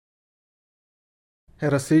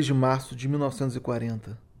Era 6 de março de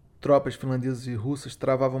 1940. Tropas finlandesas e russas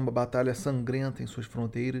travavam uma batalha sangrenta em suas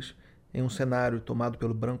fronteiras, em um cenário tomado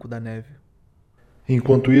pelo branco da neve.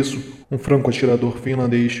 Enquanto isso, um franco-atirador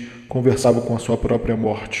finlandês conversava com a sua própria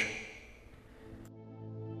morte.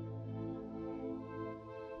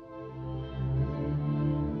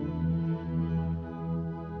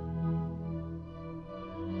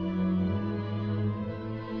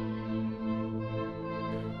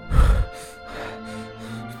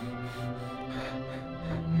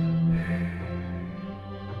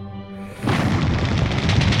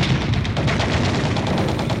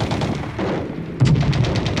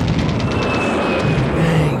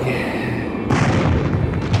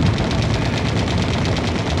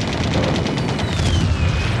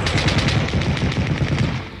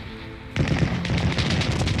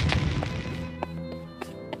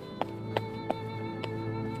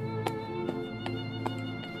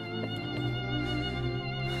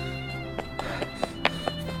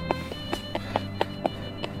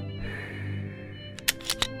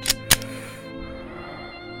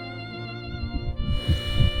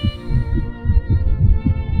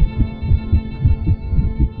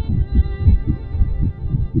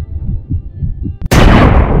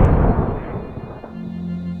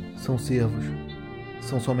 São cervos.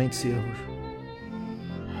 São somente cervos.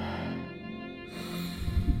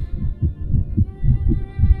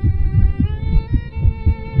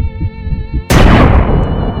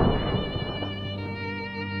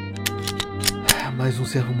 Mais um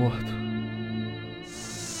cervo morto.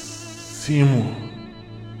 Simo,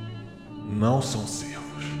 não são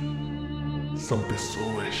cervos. São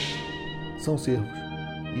pessoas. São cervos.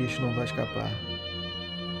 E este não vai escapar.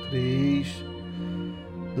 3,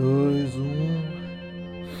 2, 1.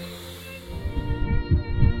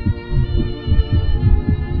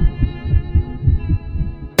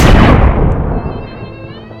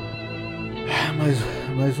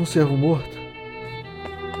 Mais um cervo morto.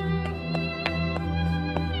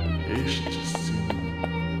 Este Simo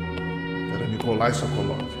era Nikolai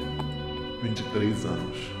Sokolov, 23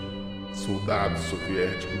 anos, soldado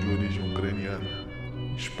soviético de origem ucraniana,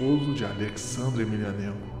 esposo de Alexander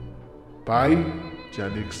Emelianenko, pai de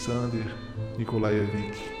Alexander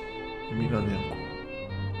Nikolaevich Emelianenko.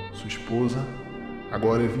 Sua esposa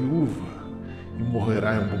agora é viúva e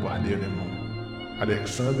morrerá em um bombardeio alemão.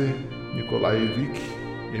 Alexander Nikolaevich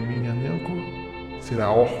Emelianenko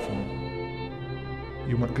será órfão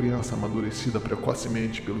e uma criança amadurecida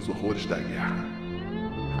precocemente pelos horrores da guerra.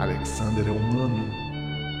 Alexander é humano,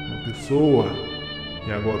 uma pessoa,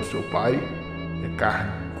 e agora o seu pai é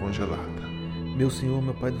carne congelada. Meu Senhor,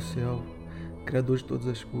 meu Pai do céu, Criador de todas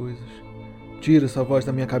as coisas, tira essa voz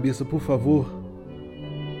da minha cabeça, por favor.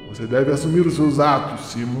 Você deve assumir os seus atos,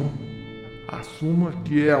 Simo. Assuma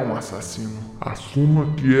que é um assassino. Assuma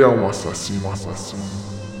que é um assassino.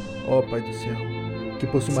 Ó Pai do céu, que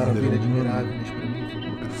possui maravilha admirável, inexprimível.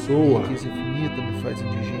 Uma pessoa. Riqueza infinita me faz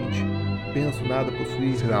indigente. Penso nada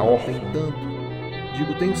possuir, Será órfão. tenho tanto.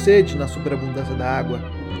 Digo, tenho sede na superabundância da água.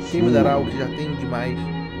 Quem me dará o que já tenho demais?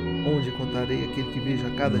 Onde encontrarei aquele que vejo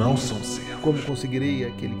a cada Não dia? são cervos. Como conseguirei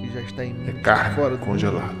aquele que já está em mim, É carne fora do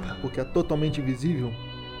congelada. mundo? Porque é totalmente invisível.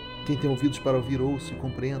 Quem tem ouvidos para ouvir, ouça e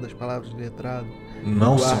compreenda as palavras do letrado.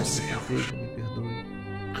 Não Guarde, são cervos. veja, me perdoe.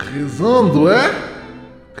 Rezando, é?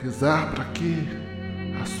 Rezar para quê?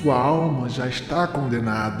 A sua alma já está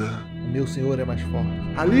condenada. O meu Senhor é mais forte.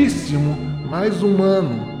 Alíssimo, mais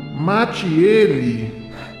humano. Mate ele.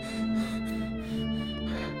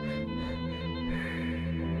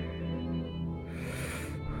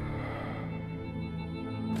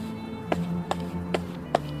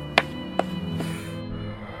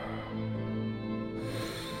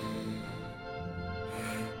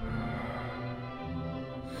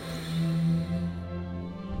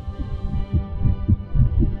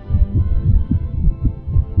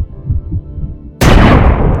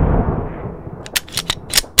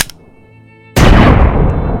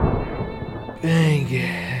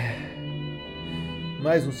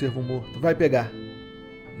 Mais um cervo morto. Vai pegar.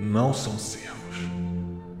 Não são cervos.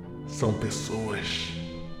 São pessoas.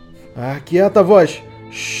 Aquieta a voz.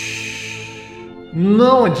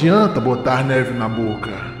 Não adianta botar neve na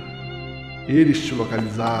boca. Eles te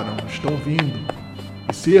localizaram, estão vindo.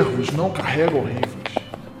 E cervos não carregam rifles.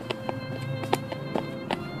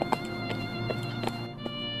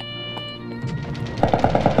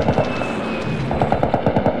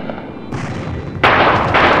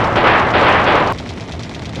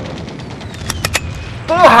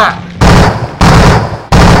 Porra!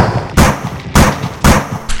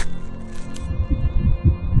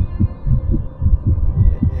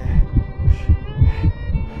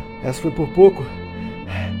 Essa foi por pouco.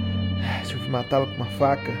 matá-la com uma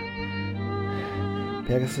faca.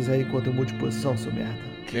 Pega essas aí enquanto eu mudo de posição, seu merda.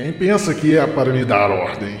 Quem pensa que é para me dar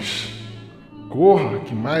ordens? Corra,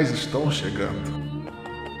 que mais estão chegando.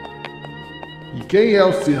 E quem é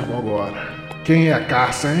o servo agora? Quem é a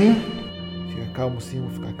caça, hein? Fica calmo, Simo,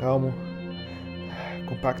 fica calmo.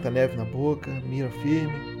 Compacta a neve na boca, mira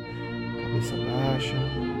firme, cabeça baixa.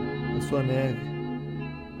 Eu sou a neve,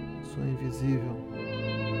 sou invisível.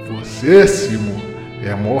 Você, Simo,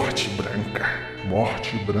 é morte branca.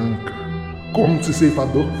 Morte branca. Como se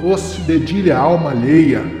ceifador fosse, dedilha a alma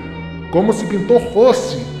alheia. Como se pintor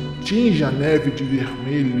fosse, tinge a neve de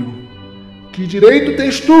vermelho. Que direito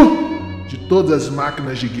tens tu? De todas as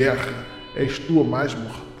máquinas de guerra, és tu a mais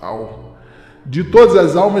mortal. De todas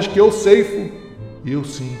as almas que eu ceifo,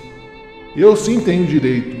 eu sim tenho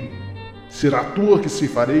direito. Será tua que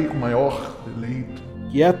ceifarei com maior deleito.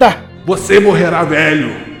 Quieta! Você morrerá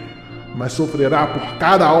velho, mas sofrerá por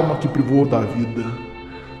cada alma que privou da vida.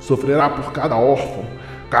 Sofrerá por cada órfão,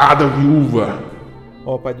 cada viúva.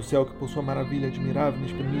 Ó Pai do céu, que por sua maravilha admirável e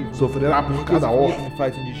inexprimível, Sofrerá por cada órfão, me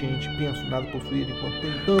faz indigente, penso nada possuir enquanto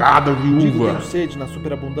tenho tanto. cada Digo, viúva. tenho sede na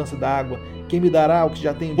superabundância da água. Quem me dará o que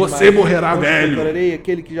já tenho demais? Você morrerá Onde velho. encontrarei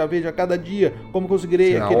aquele que já vejo a cada dia? Como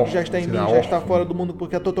conseguirei Será aquele que já está em órfão, mim, será já está órfão. fora do mundo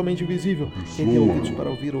porque é totalmente invisível? Quem tem ouvidos para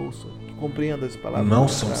ouvir, ouça. Que compreenda as palavras. Não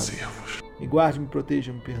do são sagrado. servos. Me guarde, me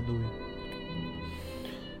proteja, me perdoe.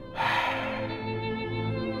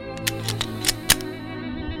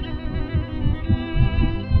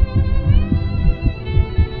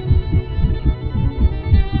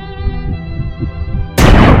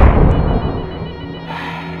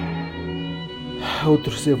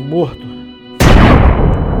 Outro servo morto.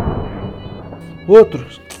 Outro.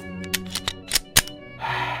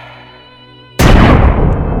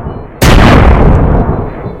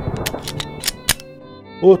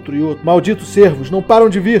 Outro e outro. Malditos servos, não param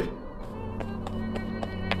de vir.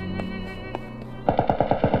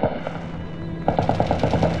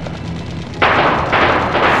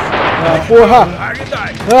 Ah, porra!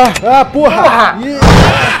 Porra!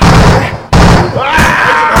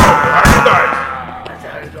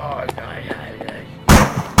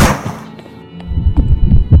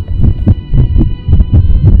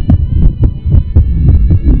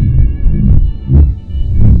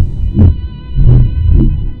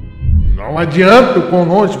 Não adianta o quão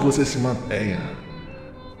longe você se mantenha.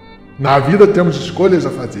 Na vida temos escolhas a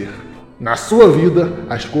fazer. Na sua vida,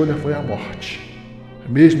 a escolha foi a morte.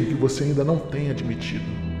 Mesmo que você ainda não tenha admitido.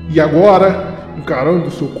 E agora,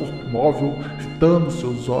 encarando seu corpo móvel, fitando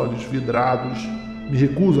seus olhos vidrados, me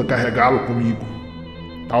recuso a carregá-lo comigo.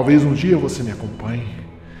 Talvez um dia você me acompanhe.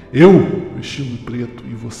 Eu, vestindo preto,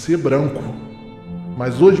 e você branco.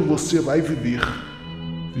 Mas hoje você vai viver.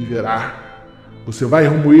 Viverá. Você vai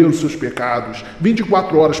remoer os seus pecados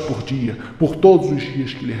 24 horas por dia, por todos os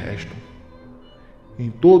dias que lhe restam. Em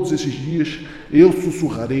todos esses dias, eu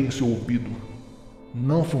sussurrarei em seu ouvido.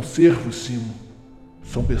 Não são servos, Simo.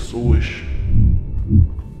 São pessoas.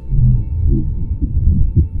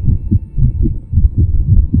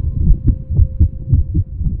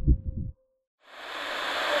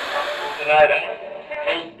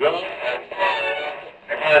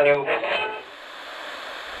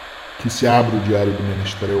 Que se abra o diário do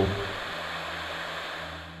Menestrel.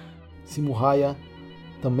 Simo Häyä,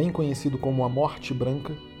 também conhecido como a Morte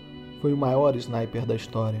Branca, foi o maior sniper da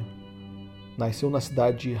história. Nasceu na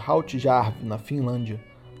cidade de Hautjärvi, na Finlândia,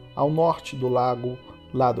 ao norte do lago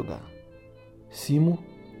Ladoga. Simo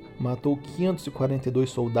matou 542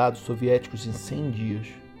 soldados soviéticos em 100 dias,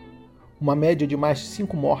 uma média de mais de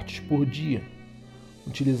 5 mortes por dia.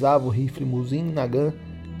 Utilizava o rifle Mosin Nagant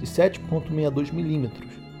de 7,62 mm,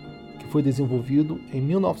 que foi desenvolvido em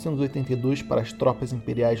 1982 para as tropas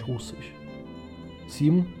imperiais russas.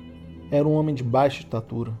 Simo era um homem de baixa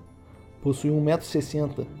estatura, possuía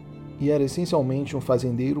 1,60 m e era essencialmente um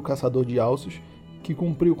fazendeiro caçador de alces que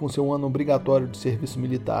cumpriu com seu ano obrigatório de serviço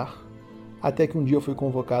militar, até que um dia foi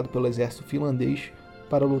convocado pelo exército finlandês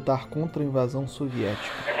para lutar contra a invasão soviética.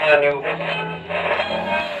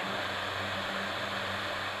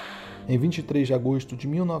 Em 23 de agosto de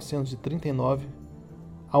 1939,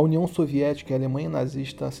 a União Soviética e a Alemanha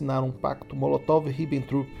nazista assinaram um pacto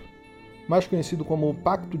Molotov-Ribbentrop, mais conhecido como o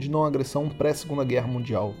Pacto de Não Agressão pré-Segunda Guerra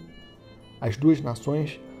Mundial. As duas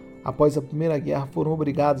nações, após a Primeira Guerra, foram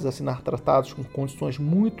obrigadas a assinar tratados com condições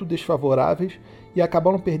muito desfavoráveis e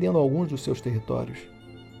acabaram perdendo alguns dos seus territórios.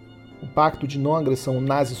 O Pacto de Não Agressão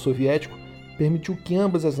nazi-soviético permitiu que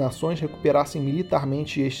ambas as nações recuperassem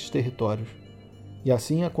militarmente estes territórios. E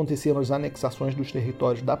assim aconteceram as anexações dos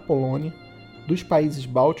territórios da Polônia, dos países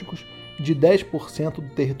bálticos e de 10% do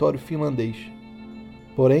território finlandês.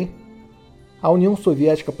 Porém, A União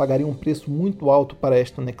Soviética pagaria um preço muito alto para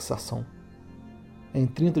esta anexação. Em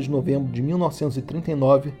 30 de novembro de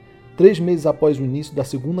 1939, 3 meses após o início da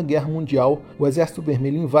Segunda Guerra Mundial, o Exército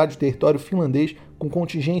Vermelho invade o território finlandês com um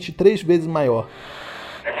contingente 3 vezes maior.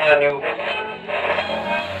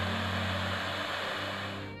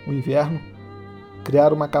 O inverno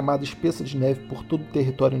criara uma camada espessa de neve por todo o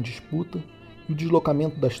território em disputa, e o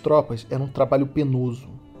deslocamento das tropas era um trabalho penoso.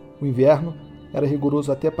 O inverno era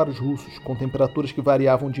rigoroso até para os russos, com temperaturas que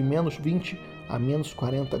variavam de menos 20 a menos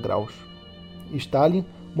 40 graus. Stalin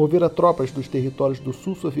movera tropas dos territórios do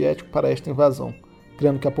sul soviético para esta invasão,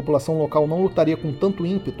 crendo que a população local não lutaria com tanto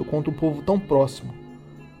ímpeto quanto um povo tão próximo.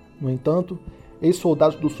 No entanto, esses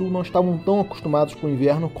soldados do sul não estavam tão acostumados com o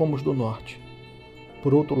inverno como os do norte.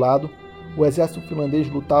 Por outro lado, o exército finlandês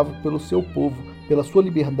lutava pelo seu povo, pela sua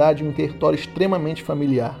liberdade em um território extremamente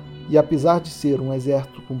familiar. E apesar de ser um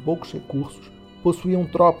exército com poucos recursos, possuíam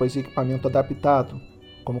tropas e equipamento adaptado,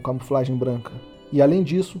 como camuflagem branca. E além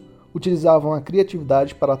disso, utilizavam a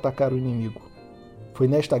criatividade para atacar o inimigo. Foi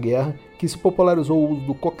nesta guerra que se popularizou o uso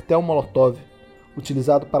do coquetel Molotov,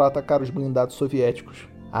 utilizado para atacar os blindados soviéticos.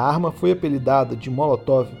 A arma foi apelidada de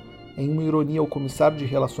Molotov em uma ironia ao comissário de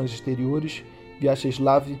Relações Exteriores,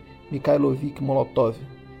 Vyacheslav Mikhailovich Molotov,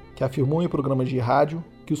 que afirmou em programas de rádio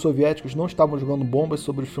que os soviéticos não estavam jogando bombas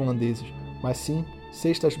sobre os finlandeses, mas sim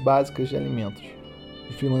cestas básicas de alimentos.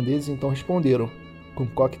 Os finlandeses então responderam com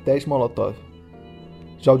coquetéis Molotov.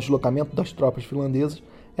 Já o deslocamento das tropas finlandesas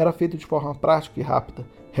era feito de forma prática e rápida,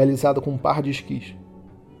 realizada com um par de esquis.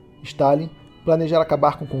 Stalin planejara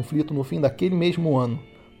acabar com o conflito no fim daquele mesmo ano,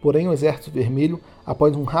 porém o Exército Vermelho,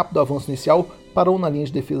 após um rápido avanço inicial, parou na linha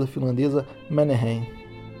de defesa finlandesa Mannerheim.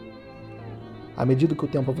 À medida que o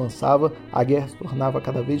tempo avançava, a guerra se tornava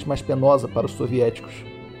cada vez mais penosa para os soviéticos.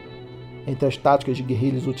 Entre as táticas de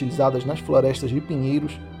guerrilhas utilizadas nas florestas de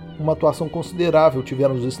pinheiros, uma atuação considerável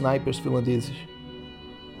tiveram os snipers finlandeses.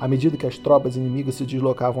 À medida que as tropas inimigas se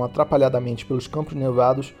deslocavam atrapalhadamente pelos campos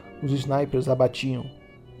nevados, os snipers abatiam,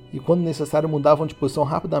 e quando necessário mudavam de posição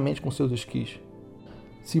rapidamente com seus esquis.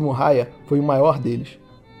 Simo Haya foi o maior deles.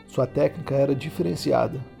 Sua técnica era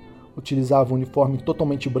diferenciada. Utilizava um uniforme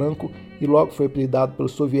totalmente branco e logo foi apelidado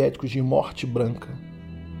pelos soviéticos de Morte Branca.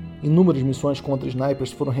 Inúmeras missões contra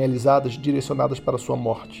snipers foram realizadas direcionadas para sua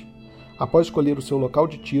morte. Após escolher o seu local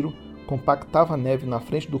de tiro, compactava a neve na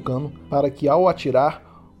frente do cano para que, ao atirar,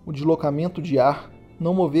 o deslocamento de ar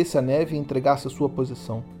não movesse a neve e entregasse a sua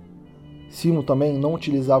posição. Simo também não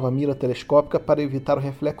utilizava a mira telescópica para evitar o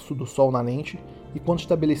reflexo do sol na lente e, quando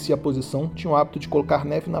estabelecia a posição, tinha o hábito de colocar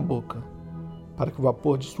neve na boca, para que o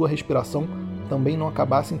vapor de sua respiração também não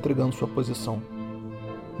acabasse entregando sua posição.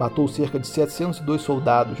 Matou cerca de 702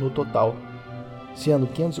 soldados no total, sendo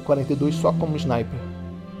 542 só como sniper.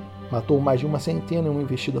 Matou mais de uma centena em uma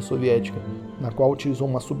investida soviética, na qual utilizou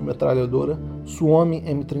uma submetralhadora Suomi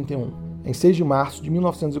M31. Em 6 de março de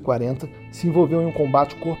 1940, se envolveu em um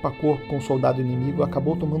combate corpo a corpo com um soldado inimigo e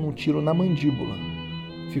acabou tomando um tiro na mandíbula.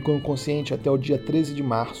 Ficou inconsciente até o dia 13 de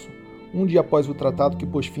março, um dia após o tratado que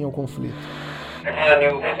pôs fim ao conflito.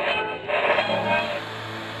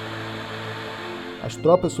 As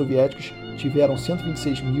tropas soviéticas tiveram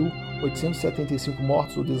 126.875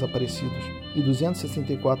 mortos ou desaparecidos e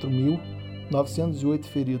 264.908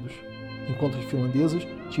 feridos, enquanto as finlandesas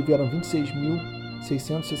tiveram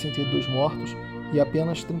 26.662 mortos e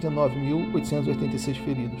apenas 39.886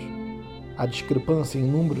 feridos. A discrepância em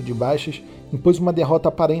número de baixas impôs uma derrota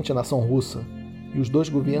aparente à nação russa, e os dois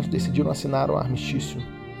governos decidiram assinar o armistício.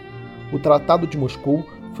 O Tratado de Moscou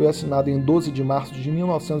foi assinado em 12 de março de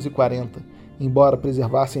 1940, embora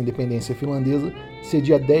preservasse a independência finlandesa,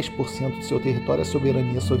 cedia 10% de seu território à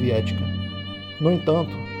soberania soviética. No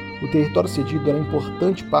entanto, o território cedido era um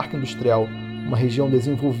importante parque industrial, uma região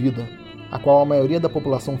desenvolvida, a qual a maioria da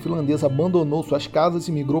população finlandesa abandonou suas casas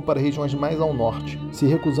e migrou para regiões mais ao norte, se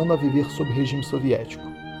recusando a viver sob regime soviético.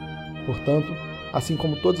 Portanto, assim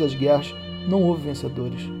como todas as guerras, não houve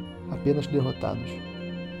vencedores, apenas derrotados.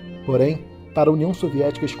 Porém, para a União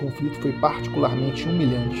Soviética esse conflito foi particularmente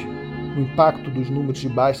humilhante. O impacto dos números de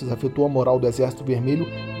baixas afetou a moral do Exército Vermelho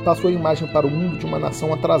e passou a imagem para o mundo de uma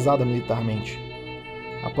nação atrasada militarmente.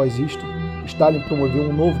 Após isto, Stalin promoveu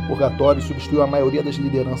um novo purgatório e substituiu a maioria das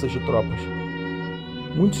lideranças de tropas.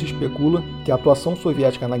 Muito se especula que a atuação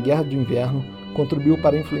soviética na Guerra do Inverno contribuiu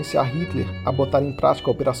para influenciar Hitler a botar em prática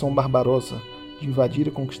a Operação Barbarossa, de invadir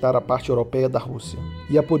e conquistar a parte europeia da Rússia.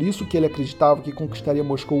 E é por isso que ele acreditava que conquistaria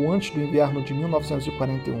Moscou antes do inverno de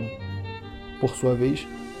 1941. Por sua vez,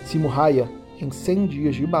 Simo Haya, em 100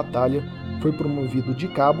 dias de batalha, foi promovido de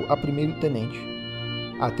cabo a primeiro-tenente.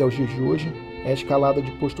 Até os dias de hoje, é a escalada de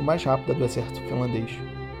posto mais rápida do exército finlandês.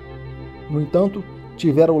 No entanto,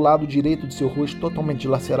 tivera o lado direito de seu rosto totalmente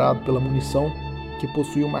dilacerado pela munição que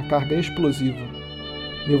possuía uma carga explosiva.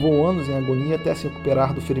 Levou anos em agonia até se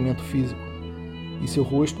recuperar do ferimento físico, e seu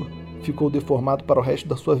rosto ficou deformado para o resto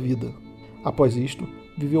da sua vida. Após isto,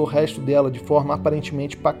 viveu o resto dela de forma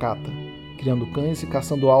aparentemente pacata, criando cães e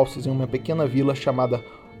caçando alces em uma pequena vila chamada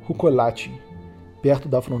Rukolati, perto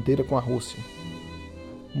da fronteira com a Rússia.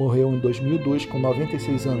 Morreu em 2002 com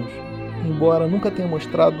 96 anos, embora nunca tenha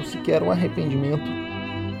mostrado sequer um arrependimento.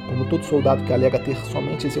 Como todo soldado que alega ter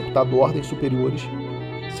somente executado ordens superiores,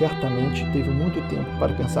 certamente teve muito tempo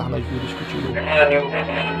para pensar nas vidas que tirou.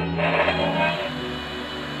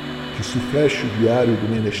 Que se feche o diário do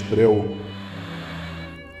Menestrel.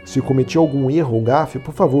 Se cometi algum erro ou gafe,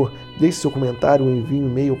 por favor, deixe seu comentário ou envie um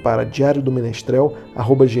e-mail para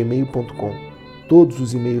diariodomenestrel@gmail.com. Todos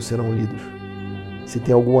os e-mails serão lidos. Se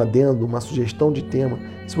tem algum adendo, uma sugestão de tema,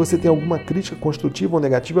 se você tem alguma crítica construtiva ou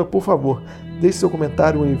negativa, por favor, deixe seu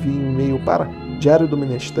comentário ou envie um e-mail para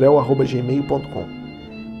diariodomenestrel@gmail.com.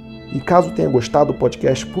 E caso tenha gostado do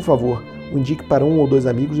podcast, por favor, o indique para 1 ou 2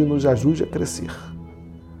 amigos e nos ajude a crescer.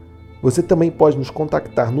 Você também pode nos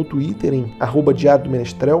contactar no Twitter em @Diário do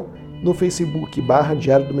Menestrel, no Facebook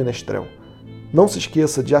 /Diário do Menestrel. Não se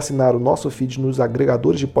esqueça de assinar o nosso feed nos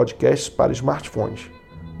agregadores de podcasts para smartphones.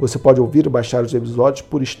 Você pode ouvir e baixar os episódios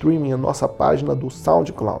por streaming em nossa página do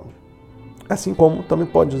SoundCloud. Assim como também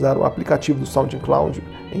pode usar o aplicativo do SoundCloud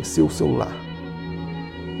em seu celular.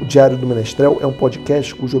 O Diário do Menestrel é um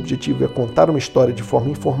podcast cujo objetivo é contar uma história de forma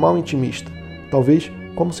informal e intimista, talvez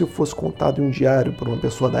como se fosse contado em um diário por uma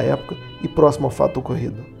pessoa da época e próximo ao fato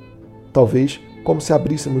ocorrido. Talvez como se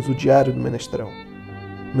abríssemos o Diário do Menestrel.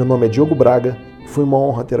 Meu nome é Diogo Braga e foi uma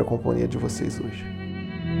honra ter a companhia de vocês hoje.